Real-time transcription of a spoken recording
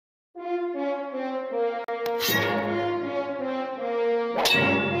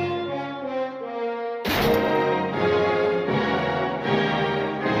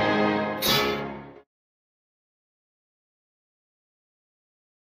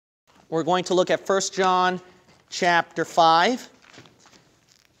We're going to look at 1 John chapter 5.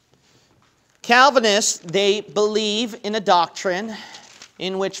 Calvinists, they believe in a doctrine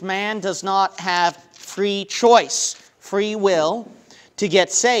in which man does not have free choice, free will to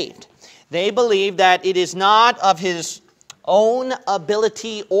get saved. They believe that it is not of his own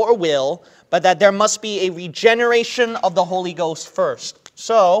ability or will, but that there must be a regeneration of the Holy Ghost first.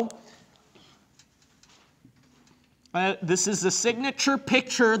 So, this is the signature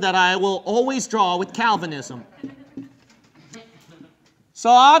picture that I will always draw with Calvinism. So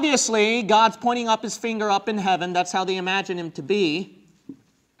obviously, God's pointing up his finger up in heaven. That's how they imagine him to be.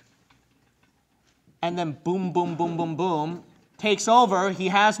 And then boom, boom, boom, boom, boom. Takes over. He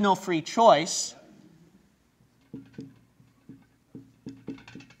has no free choice.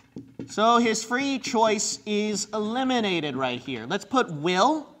 So his free choice is eliminated right here. Let's put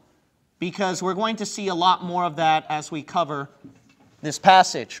will, because we're going to see a lot more of that as we cover this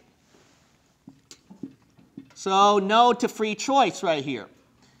passage. So no to free choice right here.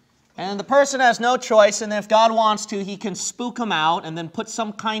 And the person has no choice, and if God wants to, he can spook him out and then put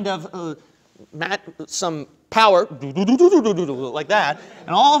some kind of some power, like that.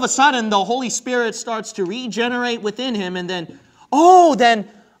 And all of a sudden, the Holy Spirit starts to regenerate within him, and then,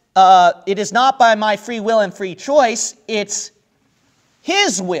 it is not by my free will and free choice, it's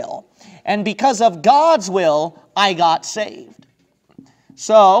his will. And because of God's will, I got saved.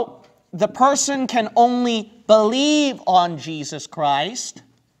 So, the person can only believe on Jesus Christ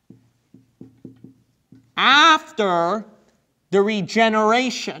after the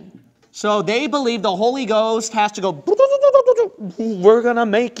regeneration. So they believe the Holy Ghost has to go, we're going to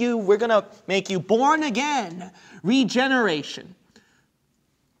make you born again. Regeneration.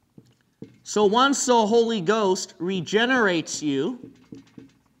 So once the Holy Ghost regenerates you,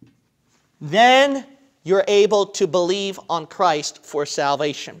 then you're able to believe on Christ for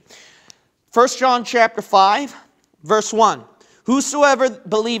salvation. 1 John chapter 5, verse 1. Whosoever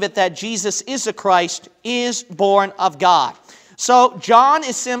believeth that Jesus is the Christ is born of God. So John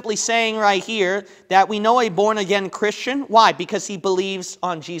is simply saying right here that we know a born-again Christian. Why? Because he believes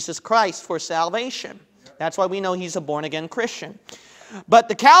on Jesus Christ for salvation. That's why we know he's a born-again Christian. But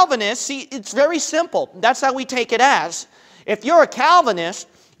the Calvinists, see, it's very simple. That's how we take it as. If you're a Calvinist,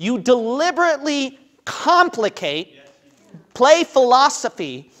 you deliberately complicate, play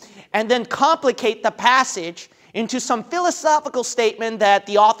philosophy, and then complicate the passage into some philosophical statement that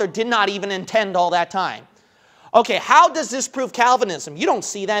the author did not even intend all that time. Okay, how does this prove Calvinism? You don't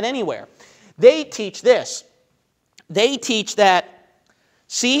see that anywhere. They teach this. They teach that,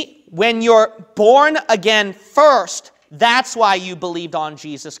 see, when you're born again first, that's why you believed on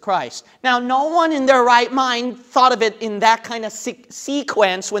Jesus Christ. Now, no one in their right mind thought of it in that kind of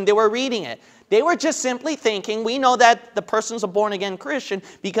sequence when they were reading it. They were just simply thinking, we know that the person's a born-again Christian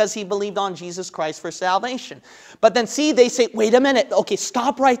because he believed on Jesus Christ for salvation. But then, see, they say, wait a minute. Okay,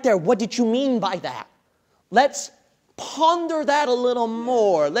 stop right there. What did you mean by that? Let's ponder that a little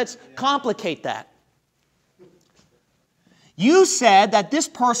more. Let's complicate that. You said that this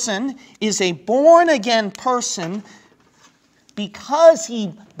person is a born-again person because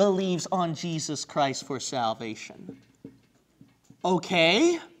he believes on Jesus Christ for salvation.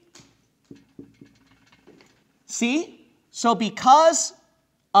 Okay. See? So because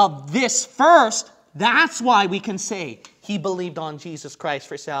of this first, that's why we can say he believed on Jesus Christ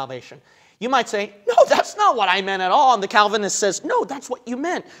for salvation. You might say, no, that's not what I meant at all. And the Calvinist says, no, that's what you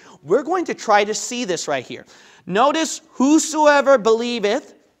meant. We're going to try to see this right here. Notice, whosoever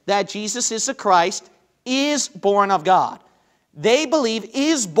believeth that Jesus is the Christ is born of God. They believe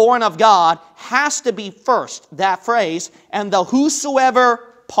is born of God has to be first, that phrase, and the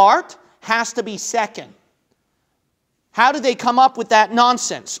whosoever part has to be second. How do they come up with that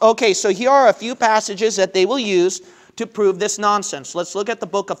nonsense? Okay, so here are a few passages that they will use to prove this nonsense. Let's look at the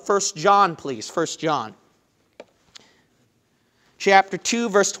book of 1 John, please. 1 John. Chapter 2,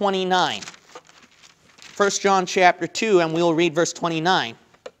 verse 29. 1 John chapter 2, and we'll read verse 29.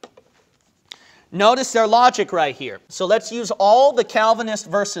 Notice their logic right here. So let's use all the Calvinist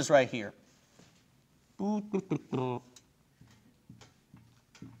verses right here.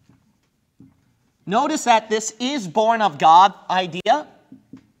 Notice that this is born of God idea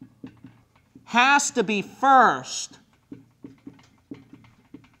has to be first.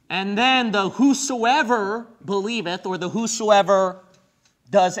 And then the whosoever believeth, or the whosoever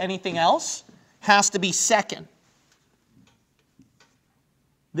does anything else, has to be second.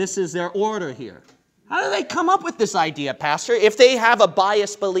 This is their order here. How do they come up with this idea, Pastor, if they have a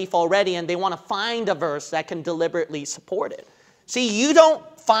biased belief already and they want to find a verse that can deliberately support it? See, you don't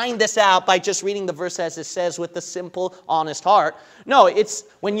find this out by just reading the verse as it says with a simple, honest heart. No, it's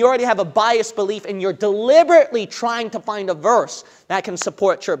when you already have a biased belief and you're deliberately trying to find a verse that can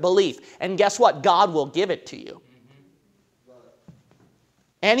support your belief. And guess what? God will give it to you.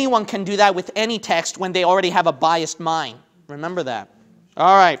 Anyone can do that with any text when they already have a biased mind. Remember that.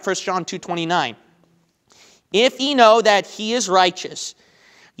 All right, 1 John 2:29. If ye know that he is righteous,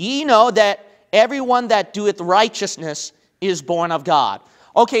 ye know that everyone that doeth righteousness is born of God.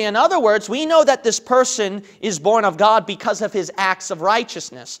 Okay, in other words, we know that this person is born of God because of his acts of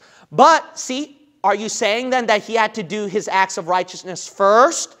righteousness. But, see, are you saying then that he had to do his acts of righteousness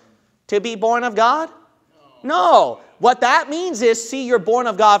first to be born of God? No. What that means is, see, you're born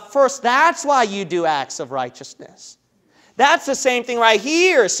of God first. That's why you do acts of righteousness. That's the same thing right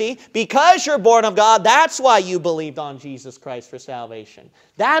here, see? Because you're born of God, that's why you believed on Jesus Christ for salvation.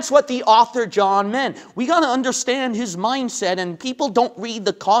 That's what the author John meant. We got to understand his mindset, and people don't read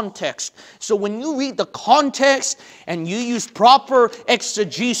the context. So when you read the context and you use proper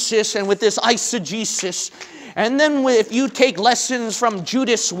exegesis and with this eisegesis, and then if you take lessons from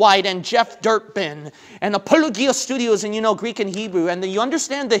Judas White and Jeff Dirtbin and Apologia Studios and you know Greek and Hebrew, and then you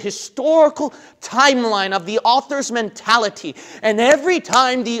understand the historical timeline of the author's mentality, and every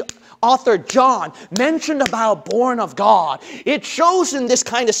time the author John mentioned about born of God, it shows in this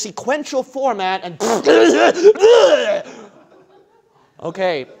kind of sequential format and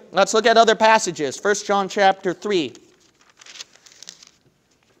okay, let's look at other passages. 1 John chapter 3,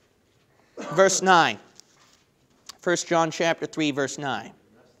 verse 9. 1 John chapter 3, verse 9.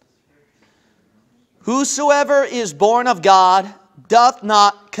 Whosoever is born of God doth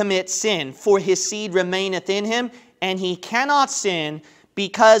not commit sin, for his seed remaineth in him, and he cannot sin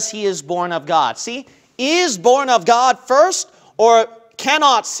because he is born of God. See, is born of God first or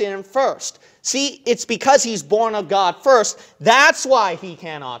cannot sin first? See, it's because he's born of God first. That's why he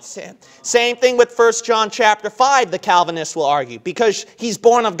cannot sin. Same thing with 1 John chapter 5, the Calvinists will argue. Because he's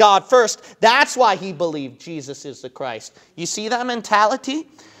born of God first, that's why he believed Jesus is the Christ. You see that mentality?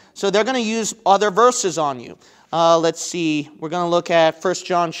 So they're going to use other verses on you. Let's see. We're going to look at 1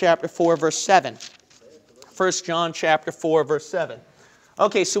 John chapter 4, verse 7. 1 John chapter 4, verse 7.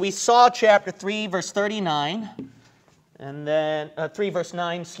 Okay, so we saw chapter 3, verse 39. And then 3 verse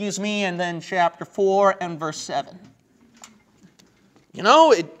 9, excuse me, and then chapter 4 and verse 7. You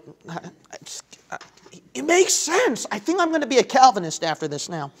know, it makes sense. I think I'm going to be a Calvinist after this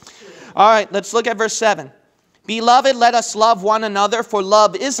now. All right, let's look at verse 7. Beloved, let us love one another, for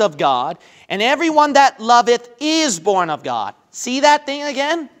love is of God, and everyone that loveth is born of God. See that thing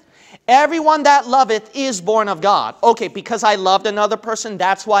again? Everyone that loveth is born of God. Okay, because I loved another person,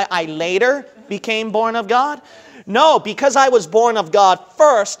 that's why I later became born of God? No, because I was born of God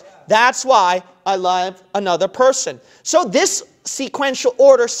first, that's why I love another person. So this sequential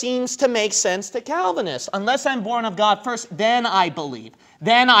order seems to make sense to Calvinists. Unless I'm born of God first, then I believe.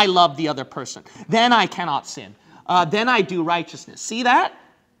 Then I love the other person. Then I cannot sin. Then I do righteousness. See that?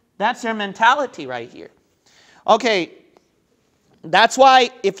 That's their mentality right here. Okay, that's why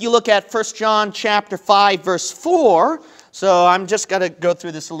if you look at 1 John chapter 5, verse 4, so I'm just going to go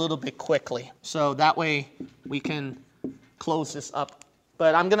through this a little bit quickly. So that way we can close this up.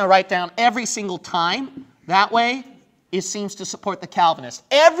 But I'm going to write down every single time. That way it seems to support the Calvinists.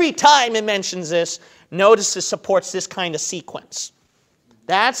 Every time it mentions this, notice it supports this kind of sequence.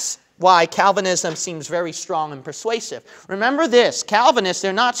 That's why Calvinism seems very strong and persuasive. Remember this, Calvinists,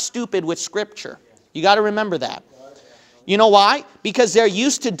 they're not stupid with Scripture. You got to remember that. You know why? Because they're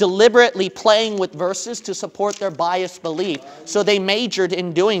used to deliberately playing with verses to support their biased belief. So they majored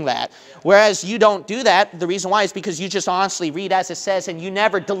in doing that. Whereas you don't do that. The reason why is because you just honestly read as it says, and you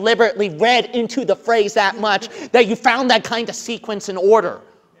never deliberately read into the phrase that much that you found that kind of sequence and order.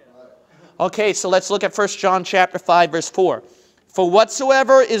 Okay, so let's look at 1 John chapter 5, verse 4. For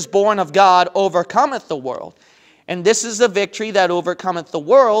whatsoever is born of God overcometh the world. And this is the victory that overcometh the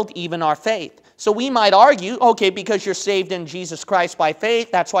world, even our faith. So we might argue, okay, because you're saved in Jesus Christ by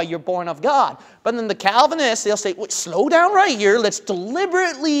faith, that's why you're born of God. But then the Calvinists, they'll say, wait, slow down right here. Let's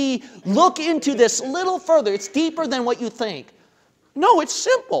deliberately look into this a little further. It's deeper than what you think. No, it's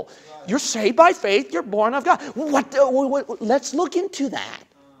simple. You're saved by faith. You're born of God. Let's look into that.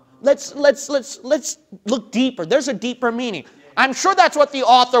 Let's look deeper. There's a deeper meaning. I'm sure that's what the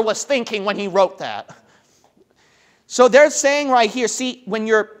author was thinking when he wrote that. So they're saying right here, see, when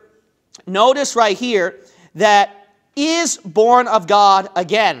you're notice right here that is born of God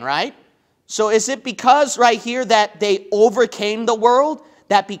again, right? So is it because right here that they overcame the world,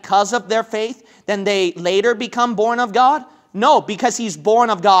 that because of their faith, then they later become born of God? No, because he's born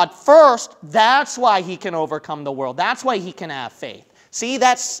of God first, that's why he can overcome the world. That's why he can have faith. See,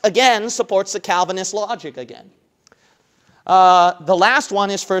 that's, again, supports the Calvinist logic again. The last one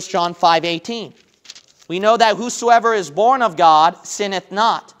is 1 John 5:18. We know that whosoever is born of God sinneth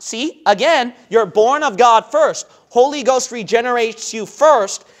not. See, again, you're born of God first. Holy Ghost regenerates you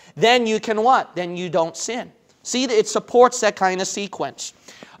first, then you can what? Then you don't sin. See, it supports that kind of sequence.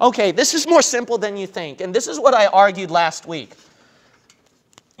 Okay, this is more simple than you think, and this is what I argued last week.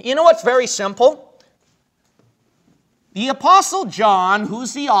 You know what's very simple? The Apostle John,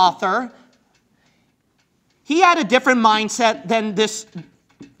 who's the author, he had a different mindset than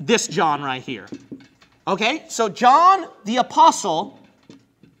this John right here. Okay, so John the Apostle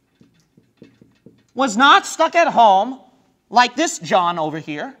was not stuck at home like this John over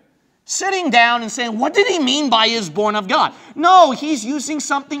here, sitting down and saying, what did he mean by is born of God? No, he's using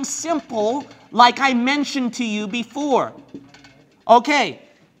something simple like I mentioned to you before. Okay,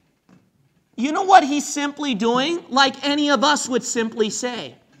 you know what he's simply doing? Like any of us would simply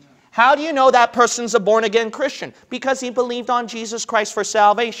say. How do you know that person's a born-again Christian? Because he believed on Jesus Christ for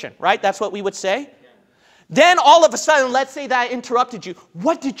salvation, right? That's what we would say. Then all of a sudden, let's say that I interrupted you.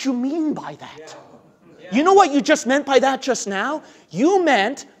 What did you mean by that? You know what you just meant by that just now? You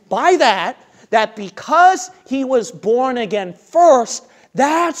meant by that because he was born again first,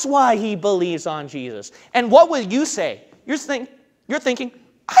 that's why he believes on Jesus. And what will you say? You're thinking,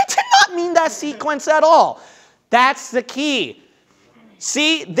 I did not mean that sequence at all. That's the key.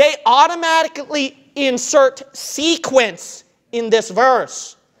 See, they automatically insert sequence in this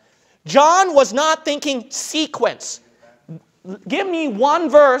verse. John was not thinking sequence. Give me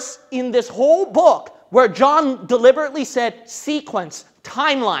one verse in this whole book where John deliberately said sequence,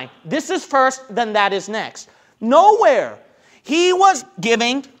 timeline. This is first, then that is next. Nowhere. He was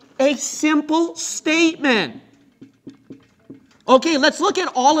giving a simple statement. Okay, let's look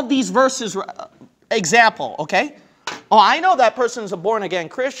at all of these verses. Example, okay? Oh, I know that person's a born-again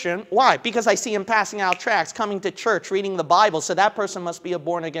Christian. Why? Because I see him passing out tracts, coming to church, reading the Bible, so that person must be a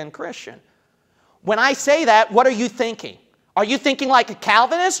born-again Christian. When I say that, what are you thinking? Are you thinking like a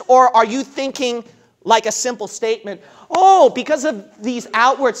Calvinist, or are you thinking like a simple statement? Oh, because of these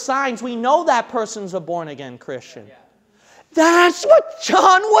outward signs, we know that person's a born-again Christian. That's what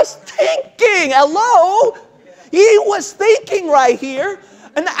John was thinking. Hello? He was thinking right here.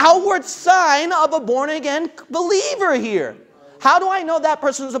 An outward sign of a born-again believer here. How do I know that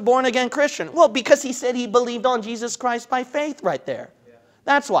person is a born-again Christian? Well, because he said he believed on Jesus Christ by faith right there.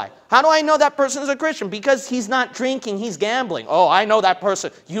 That's why. How do I know that person is a Christian? Because he's not drinking, he's gambling. Oh, I know that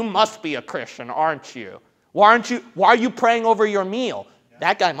person. You must be a Christian, aren't you? Why are you praying over your meal?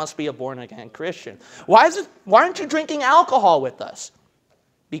 That guy must be a born-again Christian. Why aren't you drinking alcohol with us?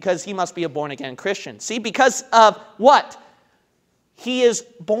 Because he must be a born-again Christian. See, because of what? He is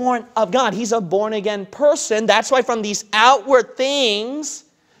born of God. He's a born-again person. That's why from these outward things,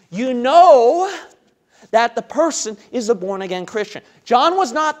 you know that the person is a born-again Christian. John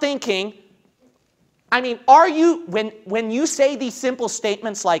was not thinking, I mean, are you, when you say these simple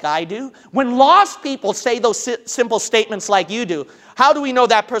statements like I do, when lost people say those simple statements like you do, how do we know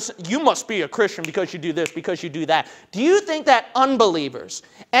that person, you must be a Christian because you do this, because you do that? Do you think that unbelievers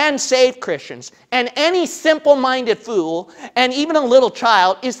and saved Christians and any simple-minded fool and even a little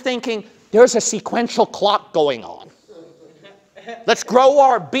child is thinking, there's a sequential clock going on? Let's grow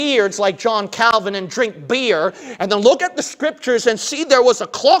our beards like John Calvin and drink beer, and then look at the scriptures and see there was a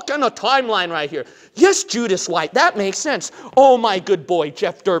clock and a timeline right here. Yes, Judas White, that makes sense. Oh, my good boy,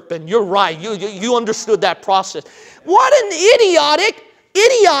 Jeff Durpin, you're right. You understood that process. What an idiotic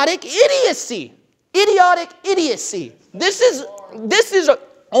idiocy. Idiotic idiocy. This is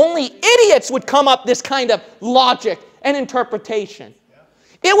only idiots would come up this kind of logic and interpretation.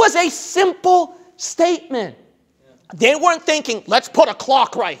 It was a simple statement. They weren't thinking, let's put a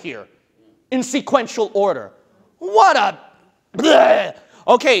clock right here in sequential order. What a bleh.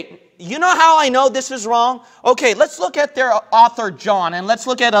 Okay, you know how I know this is wrong? Okay, let's look at their author John and let's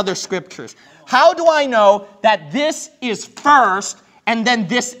look at other scriptures. How do I know that this is first and then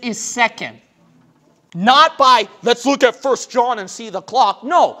this is second? Not by, let's look at 1 John and see the clock.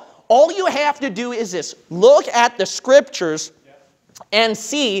 No, all you have to do is this. Look at the scriptures and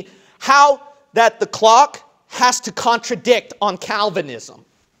see how that the clock has to contradict on Calvinism.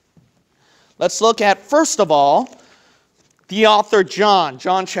 Let's look at, first of all, the author John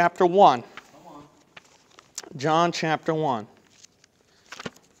chapter 1. John chapter 1.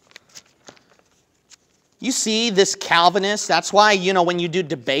 You see this Calvinist, that's why, you know, when you do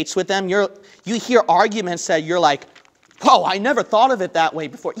debates with them, you hear arguments that you're like, whoa, I never thought of it that way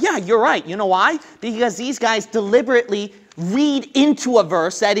before. Yeah, you're right. You know why? Because these guys deliberately read into a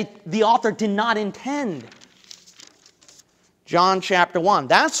verse that the author did not intend. John chapter 1.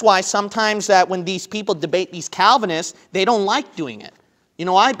 That's why sometimes that when these people debate these Calvinists, they don't like doing it. You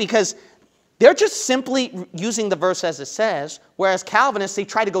know why? Because they're just simply using the verse as it says, whereas Calvinists, they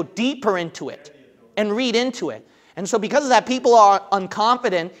try to go deeper into it and read into it. And so because of that, people are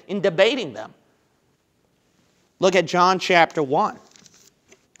unconfident in debating them. Look at John chapter 1,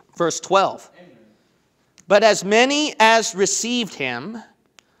 verse 12. But as many as received him.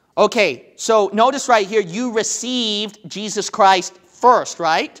 Okay, so notice right here, you received Jesus Christ first,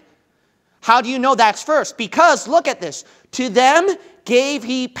 right? How do you know that's first? Because, look at this. To them gave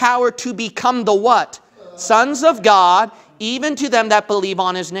he power to become the what? Sons of God, even to them that believe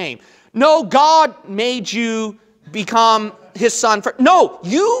on his name. No, God made you become his son first. No,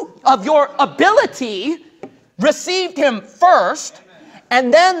 you, of your ability, received him first.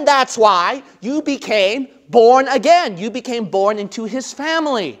 And then that's why you became born again. You became born into his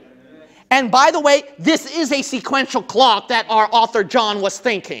family. And by the way, this is a sequential clock that our author John was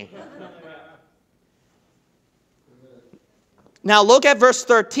thinking. Now look at verse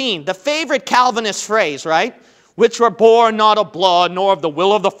 13, the favorite Calvinist phrase, right? Which were born not of blood, nor of the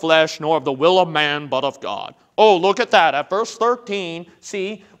will of the flesh, nor of the will of man, but of God. Oh, look at that. At verse 13,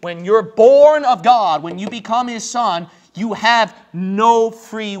 see, when you're born of God, when you become his son, you have no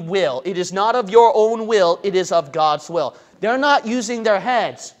free will. It is not of your own will, it is of God's will. They're not using their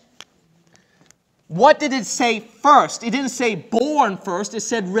heads. What did it say first? It didn't say born first, it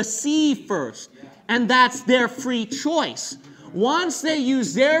said receive first. And that's their free choice. Once they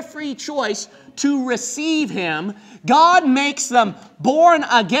use their free choice to receive him, God makes them born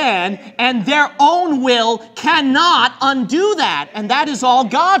again, and their own will cannot undo that. And that is all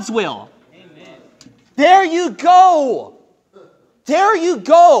God's will. Amen. There you go. There you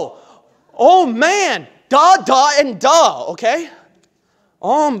go. Oh man. Duh, and duh, okay?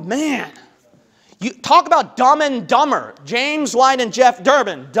 Oh man. You talk about Dumb and Dumber. James White and Jeff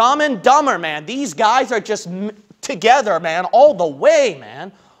Durbin. Dumb and Dumber, man. These guys are just together, man, all the way,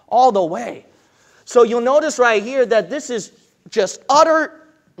 man. All the way. So you'll notice right here that this is just utter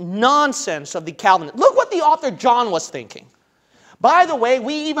nonsense of the Calvinists. Look what the author John was thinking. By the way,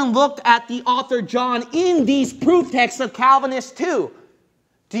 we even looked at the author John in these proof texts of Calvinists too.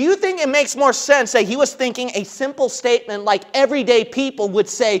 Do you think it makes more sense that he was thinking a simple statement like everyday people would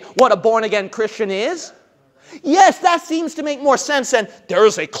say what a born-again Christian is? Yes, that seems to make more sense than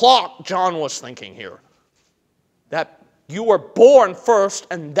there's a clock John was thinking here. That you were born first,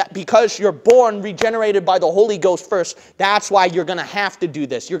 and that because you're born regenerated by the Holy Ghost first, that's why you're going to have to do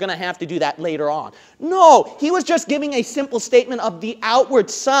this. You're going to have to do that later on. No, he was just giving a simple statement of the outward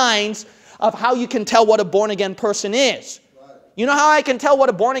signs of how you can tell what a born-again person is. You know how I can tell what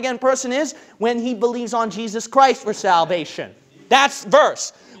a born-again person is? When he believes on Jesus Christ for salvation. That's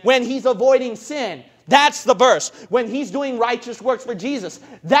verse. When he's avoiding sin. That's the verse. When he's doing righteous works for Jesus.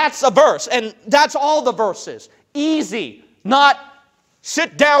 That's a verse. And that's all the verses. Easy. Not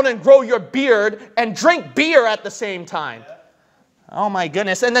sit down and grow your beard and drink beer at the same time. Oh my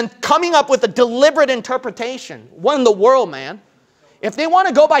goodness. And then coming up with a deliberate interpretation. What in the world, man? If they want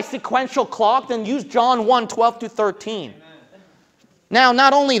to go by sequential clock, then use John 1, 12 to 13. Now,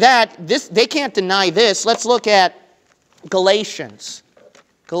 not only that, they can't deny this. Let's look at Galatians.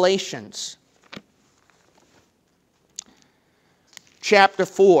 Galatians. Chapter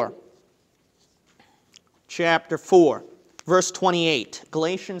 4. Chapter 4, verse 28.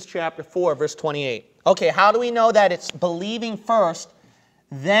 Galatians chapter 4, verse 28. Okay, how do we know that it's believing first,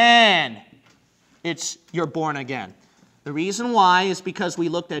 then you're born again? The reason why is because we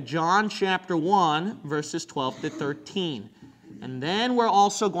looked at John chapter 1, verses 12 to 13. And then we're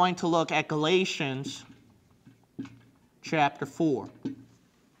also going to look at Galatians chapter 4.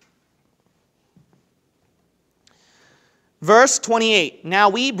 Verse 28. Now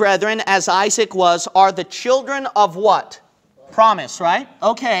we, brethren, as Isaac was, are the children of what? Promise, right?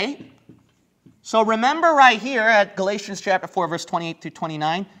 Okay. So remember right here at Galatians chapter 4, verse 28 to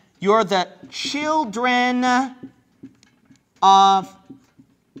 29, you're the children of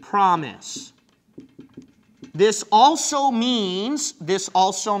promise. This also means,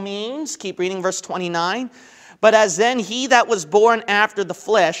 keep reading verse 29, but as then he that was born after the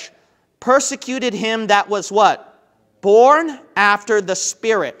flesh persecuted him that was what? Born after the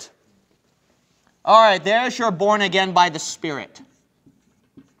Spirit. All right, there's your born again by the Spirit.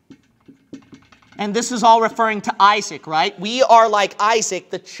 And this is all referring to Isaac, right? We are like Isaac,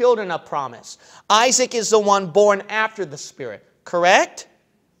 the children of promise. Isaac is the one born after the Spirit. Correct?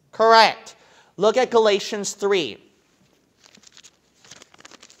 Correct. Look at Galatians 3.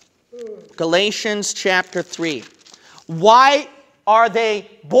 Galatians chapter 3. Why are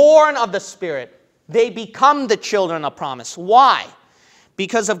they born of the Spirit? they become the children of promise. Why?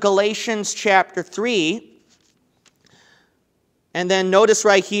 Because of Galatians chapter 3. And then notice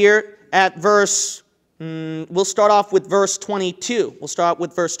right here at verse, we'll start off with verse 22. We'll start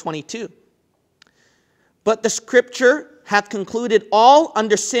with verse 22. But the Scripture hath concluded all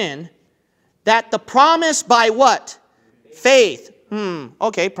under sin, that the promise by what? Faith.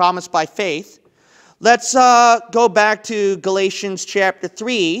 Okay, promise by faith. Let's go back to Galatians chapter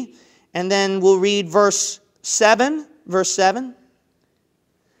 3, and then we'll read verse 7. Verse 7.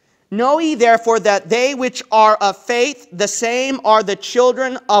 Know ye therefore that they which are of faith, the same are the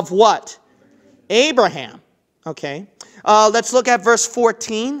children of what? Abraham. Okay. Let's look at verse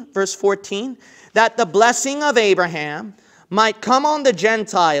 14. Verse 14. That the blessing of Abraham might come on the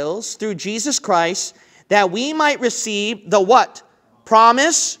Gentiles through Jesus Christ, that we might receive the what?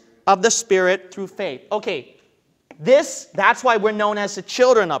 Promise of the Spirit through faith. Okay, that's why we're known as the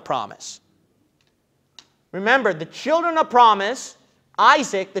children of promise. Remember, the children of promise,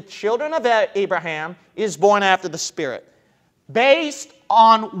 Isaac, the children of Abraham, is born after the Spirit. Based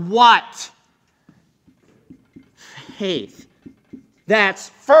on what? Faith. That's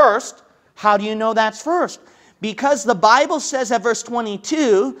first. How do you know that's first? Because the Bible says at verse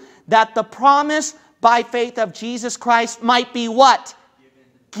 22 that the promise by faith of Jesus Christ might be what?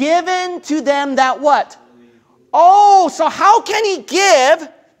 Given to them that what? Oh, so how can he give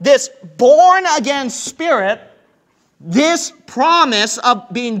this born again spirit, this promise of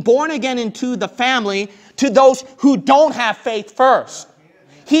being born again into the family to those who don't have faith first?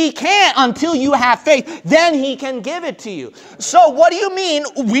 He can't until you have faith. Then he can give it to you. So what do you mean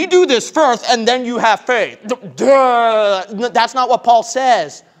we do this first and then you have faith? Duh. That's not what Paul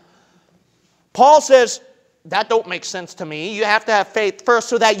says. Paul says, that don't make sense to me. You have to have faith first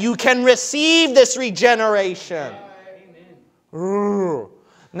so that you can receive this regeneration. Amen.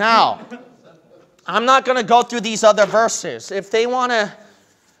 Now, I'm not going to go through these other verses. If they want to,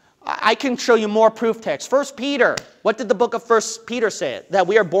 I can show you more proof text. 1 Peter, what did the book of 1 Peter say? That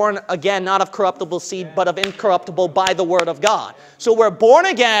we are born again, not of corruptible seed, but of incorruptible by the word of God. So we're born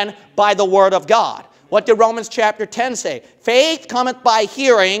again by the word of God. What did Romans chapter 10 say? Faith cometh by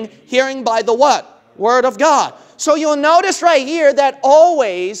hearing, hearing by the what? Word of God. So you'll notice right here that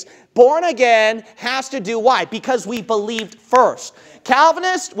always born again has to do why? Because we believed first.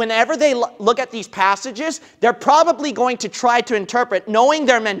 Calvinists, whenever they look at these passages, they're probably going to try to interpret, knowing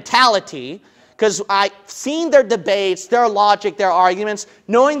their mentality, because I've seen their debates, their logic, their arguments,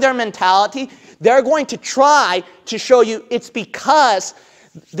 knowing their mentality, they're going to try to show you it's because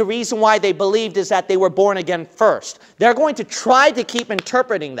the reason why they believed is that they were born again first. They're going to try to keep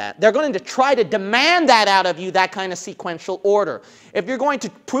interpreting that. They're going to try to demand that out of you, that kind of sequential order. If you're going to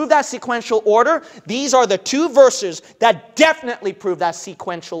prove that sequential order, these are the two verses that definitely prove that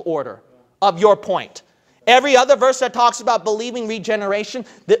sequential order of your point. Every other verse that talks about believing regeneration,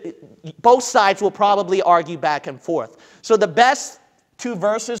 both sides will probably argue back and forth. So the best two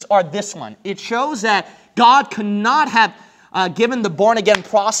verses are this one. It shows that God could not have given the born-again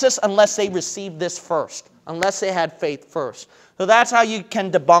process unless they received this first, unless they had faith first. So that's how you can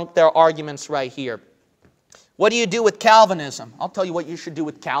debunk their arguments right here. What do you do with Calvinism? I'll tell you what you should do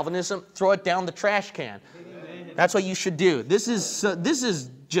with Calvinism. Throw it down the trash can. That's what you should do. This is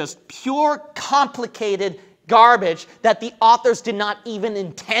just pure, complicated garbage that the authors did not even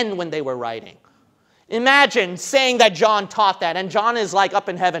intend when they were writing. Imagine saying that John taught that, and John is like up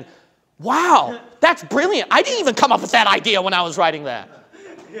in heaven. Wow, that's brilliant. I didn't even come up with that idea when I was writing that.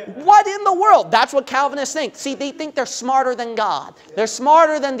 What in the world? That's what Calvinists think. See, they think they're smarter than God. They're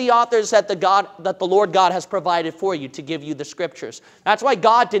smarter than the authors that the Lord God has provided for you to give you the scriptures. That's why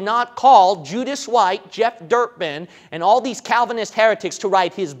God did not call Judas White, Jeff Dirkman, and all these Calvinist heretics to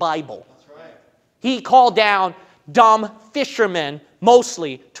write his Bible. He called down dumb fishermen,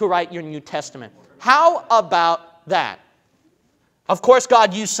 mostly, to write your New Testament. How about that? Of course,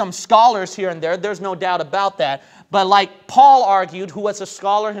 God used some scholars here and there. There's no doubt about that. But like Paul argued, who was a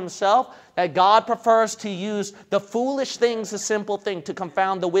scholar himself, that God prefers to use the foolish things, the simple thing, to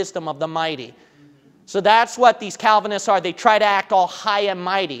confound the wisdom of the mighty. So that's what these Calvinists are. They try to act all high and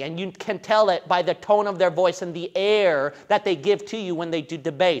mighty. And you can tell it by the tone of their voice and the air that they give to you when they do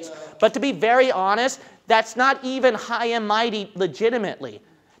debates. But to be very honest, that's not even high and mighty legitimately.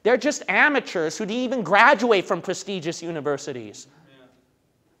 They're just amateurs who didn't even graduate from prestigious universities.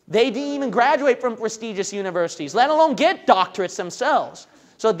 They didn't even graduate from prestigious universities, let alone get doctorates themselves.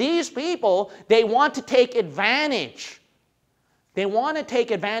 So these people, they want to take advantage. They want to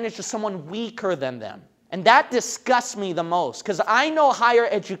take advantage of someone weaker than them. And that disgusts me the most, because I know higher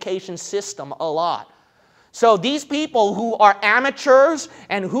education system a lot. So these people who are amateurs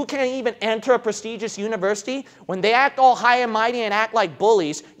and who can't even enter a prestigious university, when they act all high and mighty and act like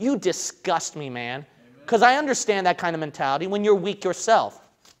bullies, you disgust me, man. Because I understand that kind of mentality when you're weak yourself.